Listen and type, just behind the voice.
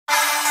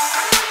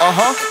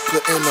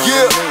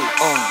Yeah.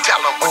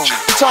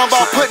 Talking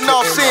about putting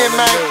off sin,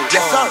 man.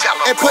 Yes, sir.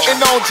 And putting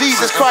on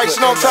Jesus Christ,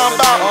 you know what I'm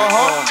talking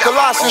about?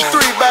 Colossians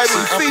 3, baby.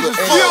 Ephesians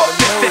 4.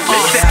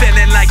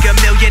 Feeling like a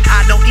million,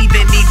 I don't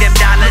even need them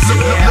dollars.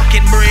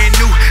 Looking brand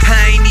new,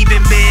 I ain't even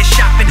been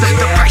shopping.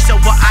 The price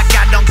of what I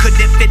got on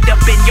couldn't fit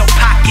up in your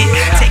pocket.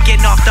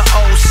 Taking off the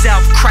old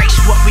self, Christ,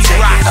 what we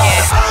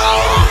rockin'.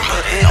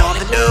 Putting on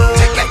the new,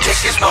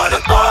 this is what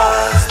it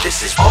was,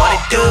 this is what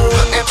it do.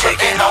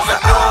 Taking off the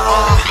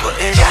old,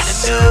 putting on the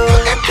new,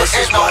 this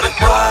is what it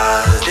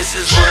was, this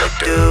is what it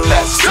do.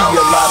 Let's see,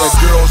 a lot of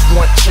girls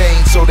want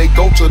chains, so they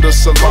go to the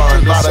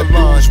salon. A lot of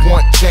dudes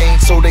want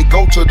chains, so they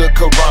go to the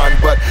Quran.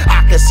 But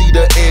I can see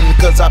the end,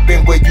 cause I've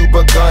been where you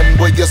begun,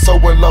 where you're so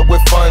in love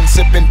with fun,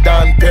 sipping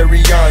Don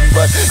Perignon.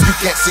 But you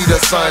can't see the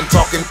sun,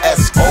 talking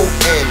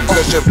S-O-N,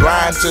 cause you're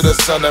blind to the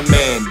Son of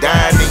Man,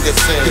 dying in your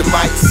sin. You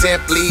might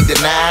simply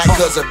deny,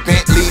 cause a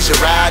Bentley's your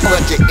ride,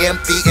 but you're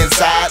empty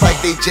inside, like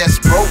they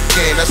just broke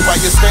in. That's why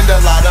you spend a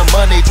lot of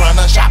money trying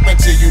to shop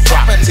until you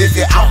drop. If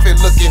your outfit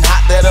looking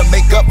hot, that'll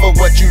make up for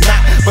what you not.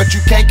 But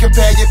you can't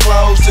compare your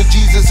clothes to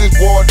Jesus'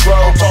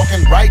 wardrobe.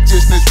 Talking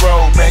righteousness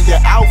road, man,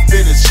 your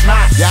outfit is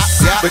snot.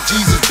 But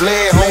Jesus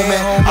bled, homie,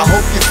 I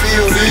hope you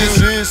feel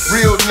this.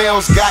 Real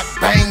nails got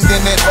banged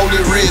in that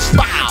holy wrist.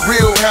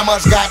 Real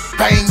hammers got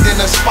banged in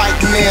a spike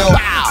nail.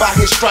 By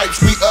his stripes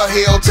we are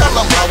healed, tell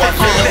them how I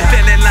feel.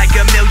 Feeling like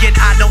a million,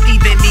 I don't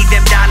even need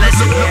them dollars.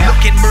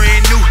 Looking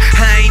brand new,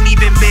 I ain't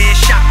even been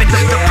shopping.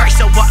 The price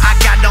of what I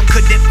got on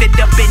couldn't fit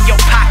up in your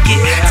pocket.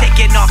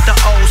 Taking off the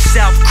old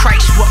self,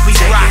 Christ, what we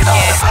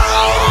rockin'.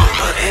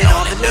 Putting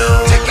on the new,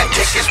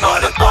 this is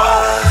what it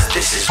was,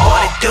 this is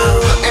what it do.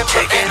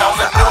 Taking off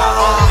the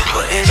old,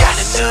 putting on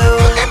the new,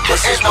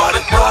 this is what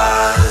it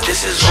was,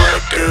 this is what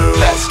it do.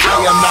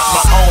 I'm not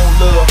my own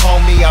little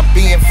homie, I'm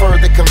being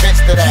further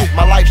convinced of that.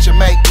 My life should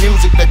make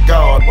music to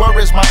God. Where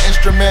is my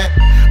instrument?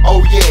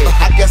 Oh yeah,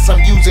 I guess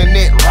I'm using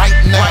it right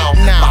now.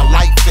 My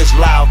life is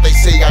loud, they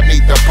say I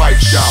need the pipe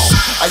down.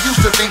 I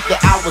used to think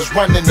that I was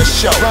running the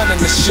show.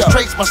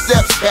 Trace my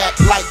steps back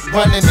like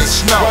running in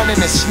snow.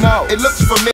 It looks familiar.